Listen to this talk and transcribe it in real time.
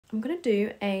I'm gonna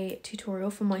do a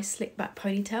tutorial for my slick back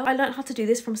ponytail. I learned how to do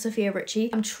this from Sophia Richie.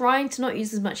 I'm trying to not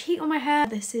use as much heat on my hair.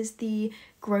 This is the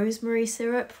rosemary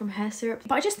syrup from Hair Syrup.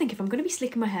 But I just think if I'm gonna be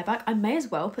slicking my hair back, I may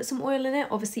as well put some oil in it.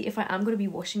 Obviously, if I am gonna be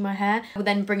washing my hair, I will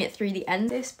then bring it through the end.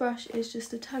 This brush is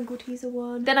just a Tangle Teezer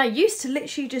one. Then I used to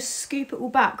literally just scoop it all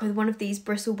back with one of these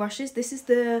bristle brushes. This is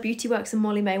the Beauty Works and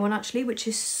Molly May one actually, which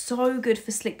is so good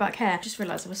for slick back hair. I just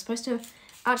realised I was supposed to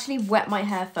actually wet my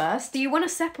hair first. So you want to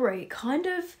separate kind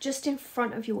of just in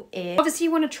front of your ear. Obviously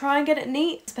you want to try and get it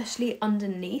neat, especially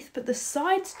underneath, but the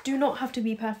sides do not have to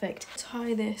be perfect.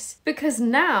 Tie this, because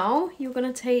now you're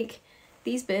going to take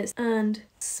these bits and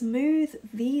smooth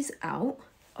these out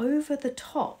over the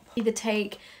top. Either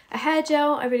take a hair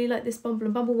gel, I really like this Bumble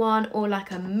and Bumble one, or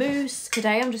like a mousse.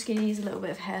 Today I'm just going to use a little bit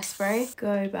of hairspray.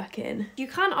 Go back in. You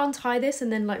can untie this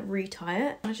and then like retie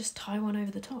it. I just tie one over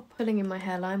the top. Filling in my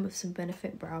hairline with some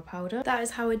Benefit brow powder. That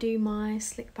is how I do my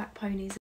slick back ponies.